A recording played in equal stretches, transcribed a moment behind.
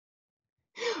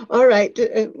All right.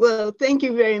 Well, thank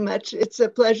you very much. It's a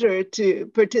pleasure to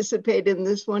participate in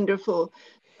this wonderful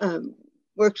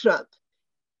workshop.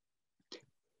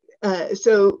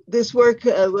 So this work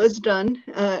was done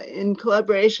in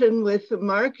collaboration with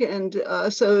Mark and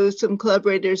also some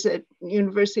collaborators at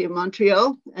University of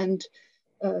Montreal. And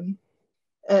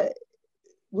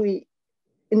we,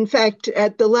 in fact,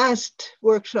 at the last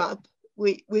workshop,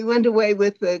 we went away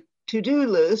with a to-do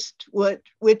list,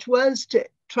 which was to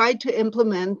try to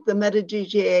implement the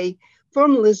meta-GGA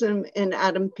formalism in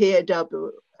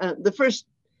ATOMPAW. The first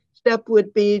step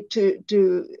would be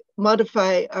to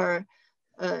modify our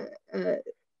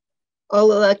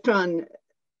all-electron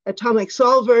atomic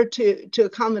solver to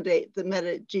accommodate the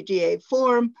meta-GGA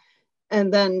form,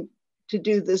 and then to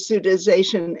do the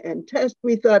pseudozation and test.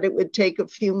 We thought it would take a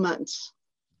few months,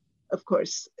 of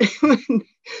course.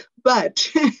 But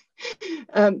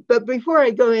before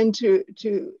I go into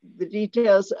the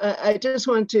details, I just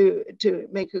want to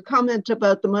make a comment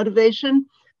about the motivation.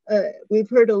 We've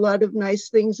heard a lot of nice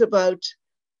things about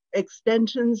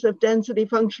extensions of density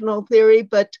functional theory,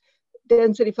 but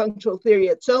density functional theory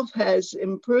itself has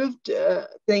improved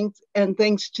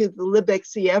thanks to the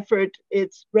LibXC effort,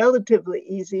 it's relatively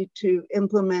easy to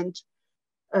implement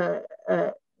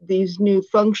these new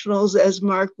functionals as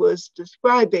Mark was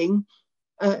describing.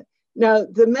 Now,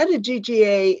 the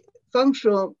meta-GGA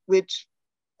functional, which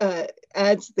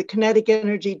adds the kinetic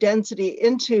energy density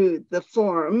into the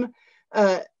form,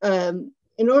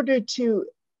 in order to,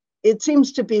 it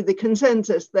seems to be the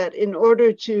consensus that in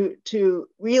order to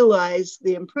realize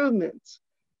the improvements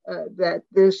that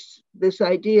this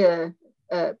idea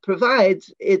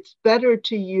provides, it's better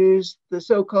to use the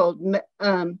so-called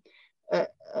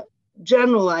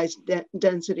generalized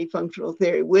density functional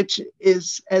theory, which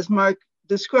is, as Mark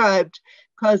described,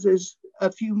 causes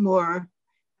a few more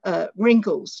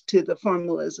wrinkles to the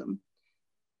formalism.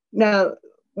 Now,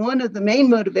 one of the main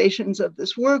motivations of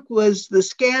this work was the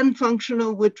scan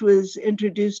functional, which was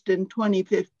introduced in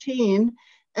 2015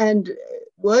 and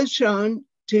was shown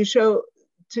to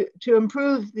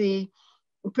improve the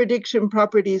prediction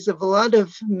properties of a lot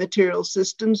of material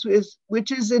systems,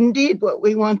 which is indeed what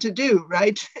we want to do,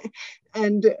 right?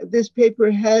 And this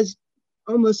paper has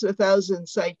almost 1,000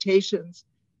 citations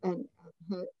and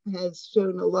has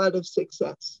shown a lot of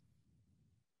success.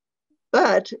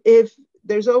 But if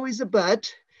there's always a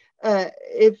but,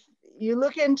 if you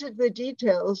look into the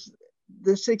details,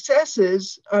 the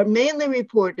successes are mainly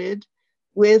reported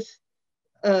with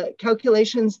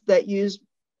calculations that use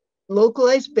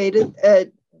localized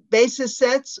basis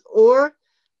sets or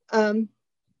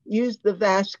use the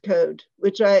VAST code,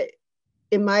 which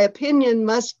in my opinion,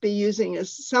 must be using a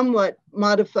somewhat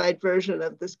modified version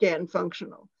of the scan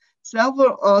functional.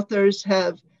 Several authors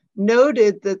have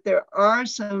noted that there are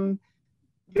some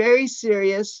very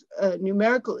serious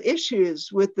numerical issues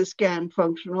with the scan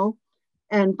functional,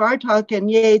 and Bartok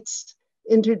and Yates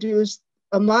introduced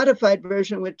a modified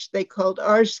version, which they called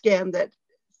RScan, that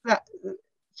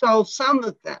solves some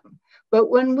of them. But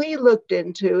when we looked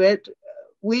into it,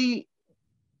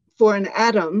 for an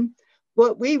atom,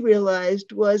 what we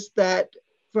realized was that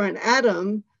for an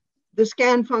atom, the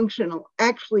scan functional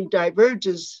actually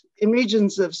diverges in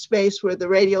regions of space where the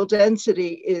radial density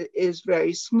is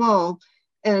very small.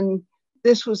 And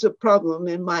this was a problem,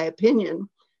 in my opinion.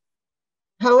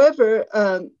 However,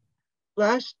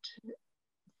 last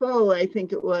fall, I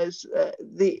think it was,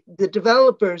 the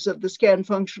developers of the scan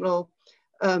functional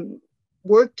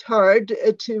worked hard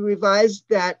to revise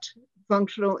that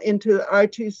functional into the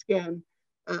R2 scan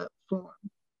form.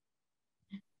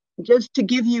 Just to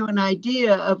give you an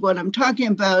idea of what I'm talking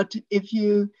about, if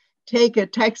you take a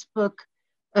textbook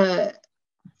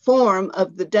form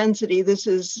of the density, this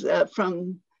is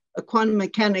from a quantum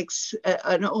mechanics,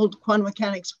 an old quantum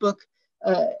mechanics book,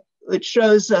 which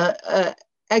shows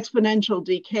exponential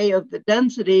decay of the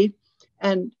density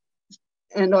and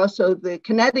also the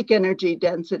kinetic energy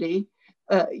density.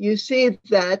 You see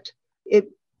that it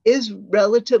is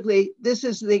relatively, this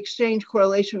is the exchange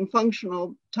correlation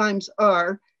functional times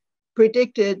R,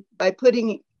 predicted by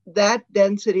putting that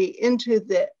density into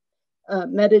the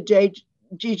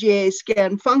meta-GGA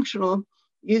scan functional.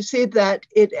 You see that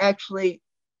it actually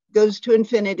goes to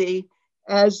infinity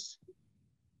as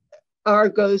R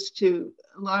goes to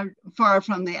far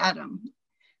from the atom.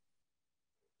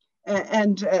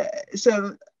 And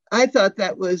so I thought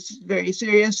that was very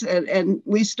serious, and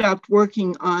we stopped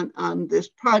working on this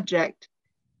project.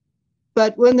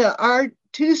 But when the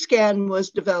R2 scan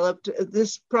was developed,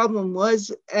 this problem was,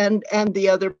 and the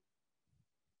other,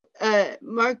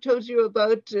 Mark told you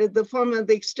about the form of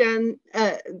the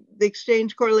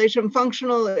exchange correlation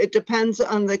functional. It depends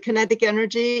on the kinetic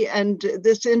energy, and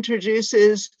this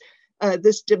introduces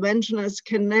this dimensionless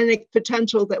kinetic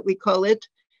potential that we call it,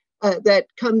 that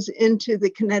comes into the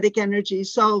kinetic energy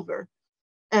solver,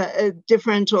 a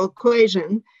differential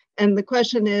equation. And the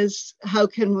question is, how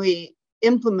can we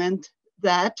implement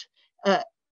that?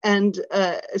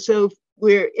 So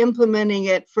we're implementing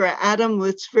it for an atom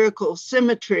with spherical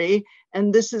symmetry,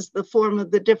 and this is the form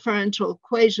of the differential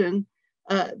equation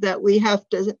that we have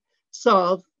to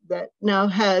solve that now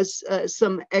has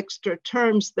some extra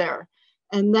terms there.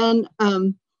 And then,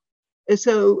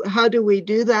 so how do we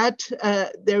do that?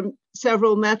 There are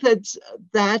several methods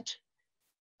that,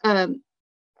 am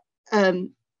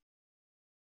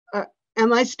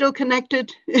I still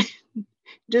connected?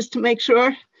 Just to make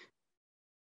sure.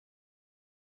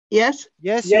 Yes?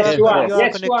 Yes, yes, you are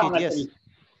yes, connected, you are, yes. Natalie.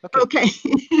 Okay.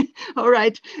 All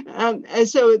right.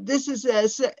 So this is a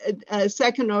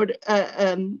second order,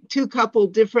 two-couple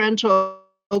differential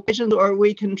equations, or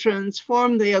we can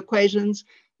transform the equations.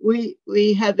 We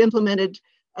have implemented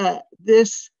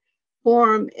this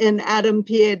form in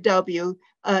ATOMPAW.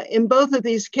 In both of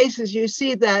these cases, you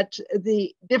see that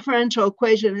the differential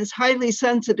equation is highly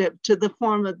sensitive to the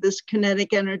form of this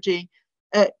kinetic energy,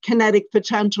 kinetic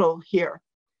potential here.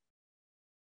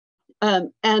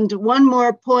 And one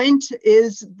more point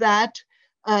is that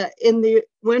when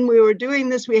we were doing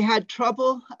this, we had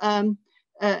trouble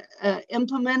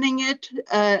implementing it,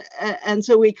 and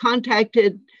so we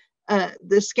contacted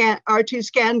the R2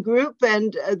 scan group,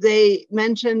 and they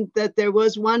mentioned that there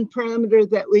was one parameter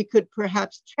that we could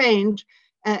perhaps change,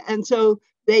 and so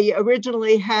they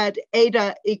originally had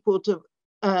eta equal to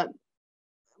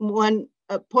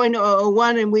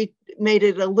 0.001, and we made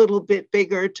it a little bit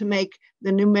bigger to make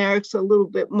the numerics a little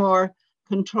bit more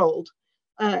controlled.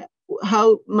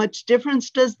 How much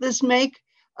difference does this make?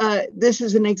 This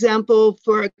is an example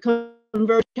for a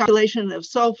converged calculation of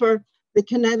sulfur. The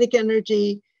kinetic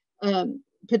energy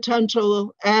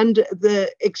potential and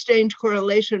the exchange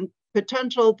correlation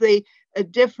potential, they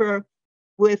differ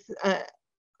with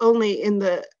only in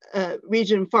the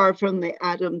region far from the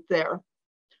atom there.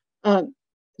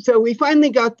 So we finally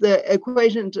got the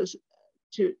equation to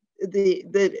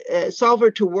the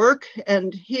solver to work,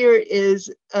 and here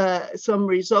is some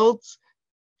results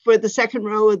for the second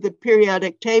row of the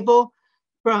periodic table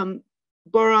from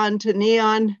boron to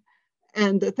neon,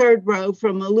 and the third row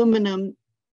from aluminum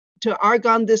to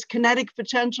argon. This kinetic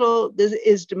potential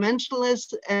is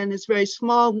dimensionless and it's very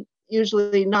small,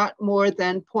 usually not more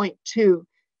than 0.2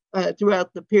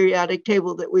 throughout the periodic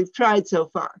table that we've tried so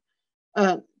far.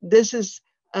 This is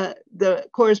the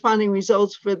corresponding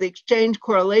results for the exchange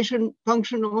correlation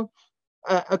functional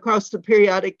across the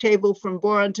periodic table from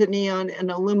boron to neon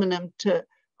and aluminum to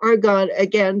argon,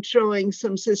 again showing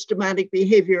some systematic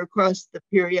behavior across the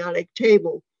periodic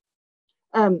table.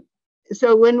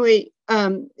 So when we,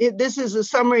 this is a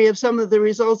summary of some of the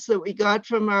results that we got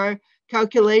from our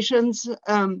calculations.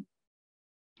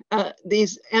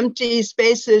 These empty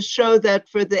spaces show that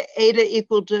for the eta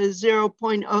equal to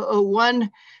 0.001,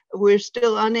 we're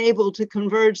still unable to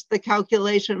converge the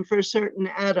calculation for certain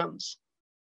atoms.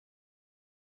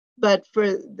 But for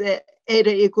the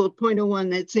eta equal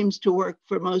 0.01, it seems to work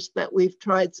for most that we've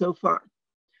tried so far.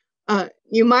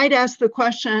 You might ask the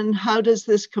question, how does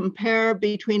this compare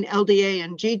between LDA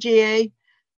and GGA?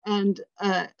 And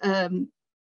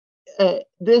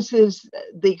this is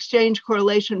the exchange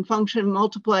correlation function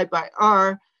multiplied by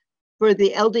R for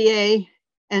the LDA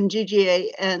and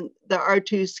GGA and the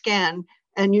R2 scan.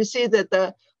 And you see that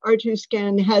the R2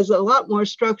 scan has a lot more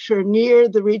structure near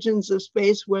the regions of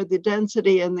space where the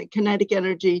density and the kinetic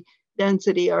energy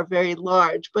density are very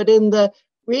large. But in the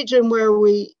region where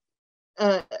we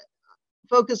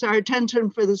focus our attention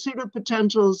for the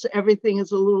pseudopotentials, everything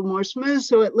is a little more smooth.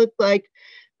 So it looked like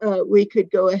we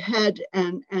could go ahead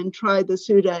and try the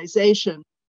pseudization.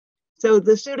 So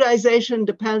the pseudization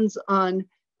depends on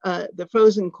the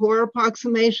frozen core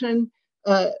approximation.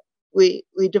 We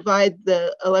divide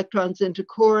the electrons into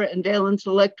core and valence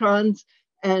electrons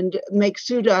and make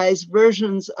pseudized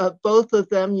versions of both of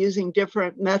them using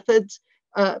different methods.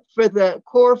 For the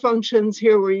core functions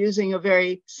here, we're using a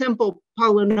very simple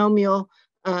polynomial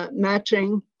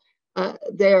matching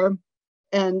there.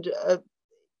 And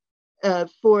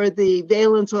for the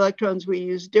valence electrons, we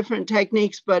use different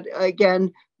techniques, but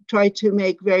again, try to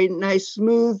make very nice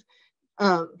smooth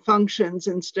functions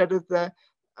instead of the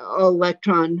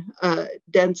electron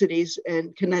densities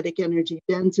and kinetic energy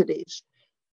densities.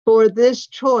 For this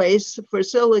choice for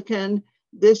silicon,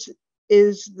 this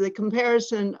is the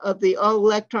comparison of the all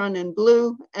electron in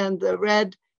blue, and the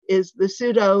red is the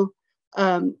pseudo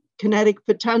kinetic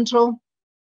potential.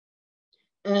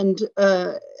 And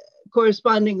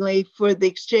correspondingly, for the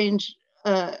exchange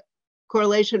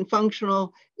correlation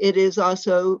functional, it is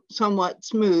also somewhat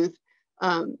smooth,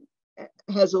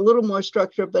 has a little more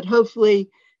structure, but hopefully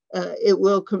it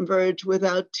will converge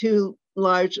without too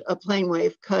large a plane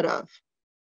wave cutoff.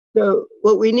 So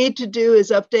what we need to do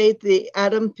is update the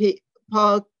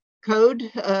ATOMPAW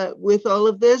code with all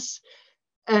of this.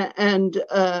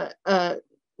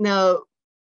 Now,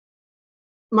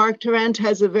 Mark Tarrant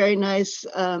has a very nice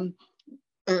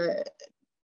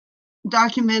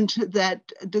document that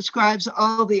describes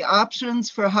all the options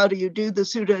for how do you do the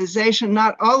pseudoization.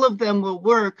 Not all of them will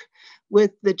work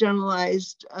with the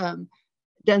generalized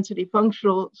density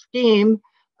functional scheme.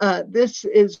 This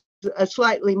is a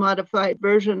slightly modified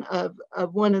version of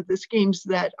one of the schemes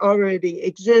that already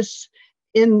exists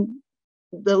in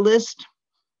the list.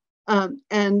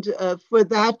 For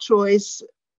that choice,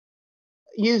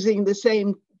 using the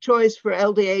same choice for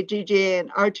LDA, GGA,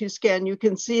 and R2 scan, you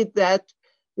can see that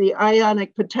the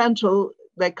ionic potential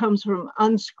that comes from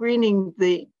unscreening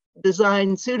the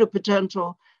design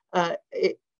pseudopotential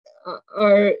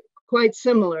are quite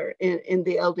similar in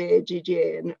the LDA,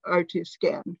 GGA, and R2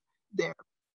 scan there.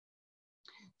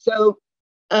 So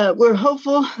we're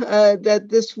hopeful that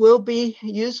this will be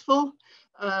useful.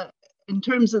 In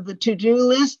terms of the to-do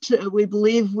list, we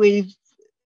believe we've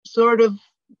sort of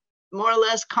more or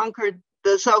less conquered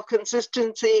the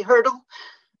self-consistency hurdle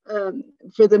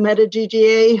for the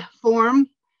meta-GGA form.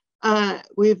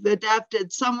 We've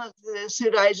adapted some of the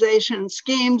pseudoization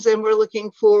schemes, and we're looking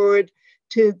forward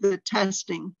to the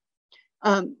testing.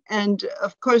 And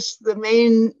of course, the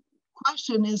main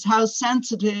question is how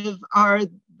sensitive are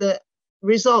the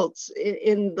results?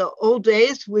 In the old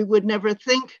days, we would never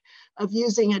think of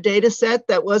using a data set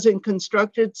that wasn't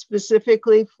constructed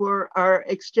specifically for our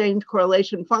exchange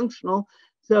correlation functional.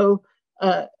 So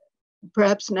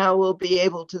perhaps now we'll be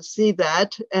able to see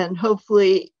that, and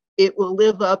hopefully it will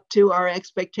live up to our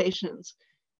expectations.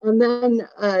 And then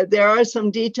there are some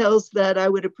details that I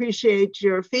would appreciate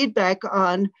your feedback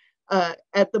on.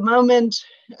 At the moment,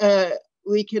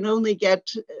 we can only get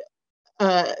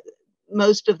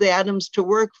most of the atoms to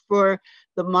work for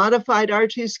the modified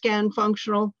R2 scan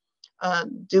functional.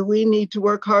 Do we need to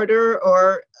work harder,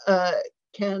 or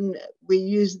can we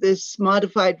use this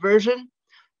modified version?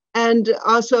 And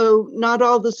also, not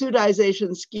all the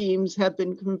pseudoization schemes have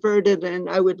been converted, and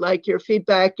I would like your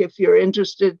feedback if you're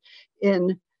interested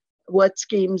in what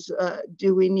schemes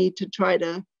do we need to try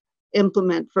to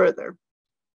implement further.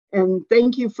 And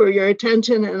thank you for your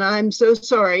attention, and I'm so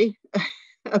sorry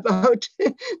about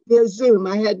the Zoom.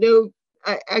 I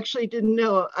actually didn't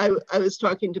know I was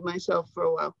talking to myself for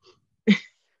a while.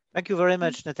 Thank you very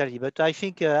much, Natalie. But I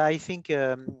think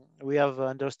we have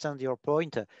understand your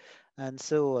point, and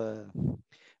so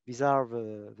these are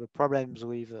the problems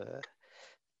with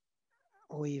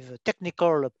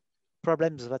technical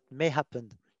problems that may happen.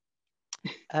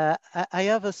 I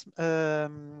have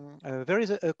there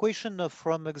is a question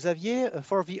from Xavier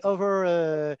for the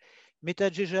other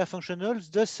meta-GGA functionals.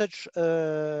 Does such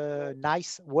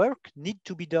nice work need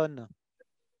to be done?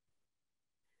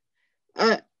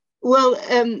 Well,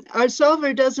 our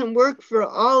solver doesn't work for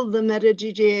all the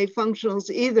meta-GGA functionals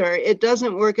either. It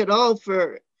doesn't work at all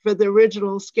for the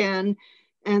original scan,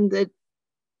 and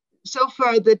so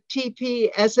far the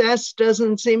TPSS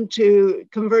doesn't seem to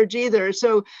converge either.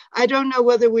 So I don't know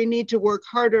whether we need to work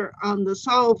harder on the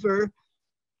solver,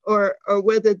 or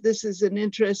whether this is an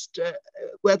interest,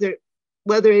 whether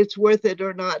it's worth it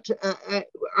or not.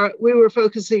 We were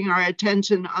focusing our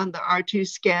attention on the R2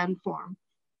 scan form.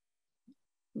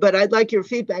 But I'd like your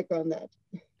feedback on that.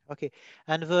 Okay,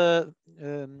 and the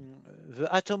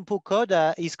ATOMPAW code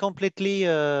is completely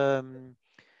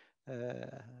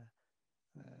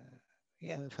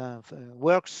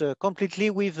works completely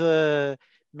with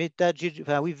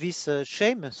meta with this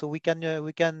shame, so we can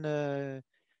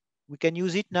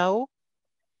use it now.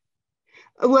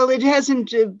 Well, it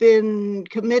hasn't been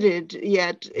committed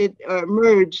yet. It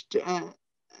merged.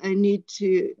 I need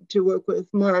to work with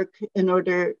Mark in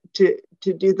order to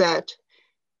do that.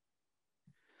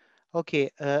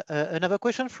 Okay, another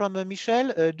question from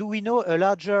Michel. Do we know a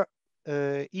larger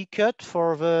E-cut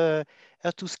for the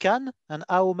R2 scan, and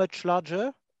how much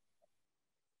larger?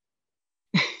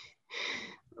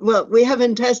 Well, we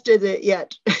haven't tested it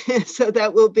yet, so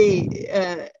that will be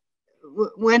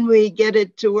when we get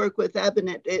it to work with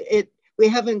Abinet. We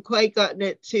haven't quite gotten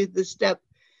it to the step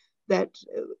that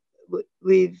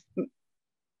we've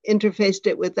interfaced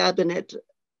it with Abinet.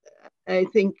 I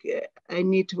think I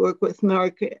need to work with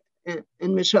Mark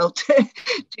and Michelle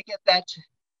to get that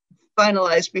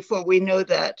finalized before we know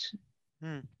that.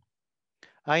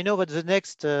 I know that the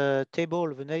next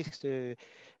table, the next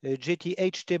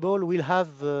JTH table will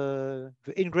have the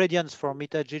ingredients for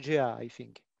meta-GGR, I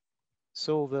think.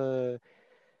 So the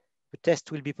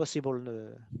test will be possible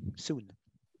soon.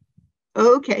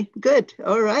 Okay, good.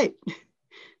 All right.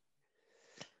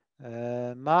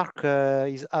 Mark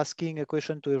is asking a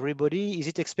question to everybody. Is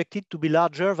it expected to be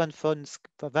larger than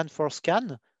for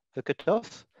scan, the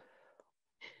cutoff?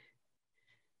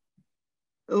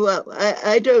 Well,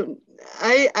 I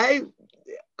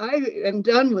am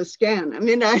done with scan. I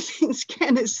mean, I think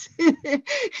scan is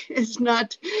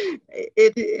not,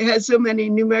 it has so many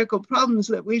numerical problems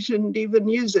that we shouldn't even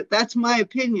use it. That's my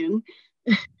opinion.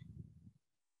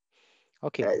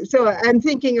 Okay. So I'm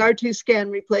thinking R2 scan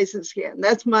replaces scan.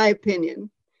 That's my opinion.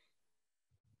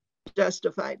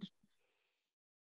 Justified.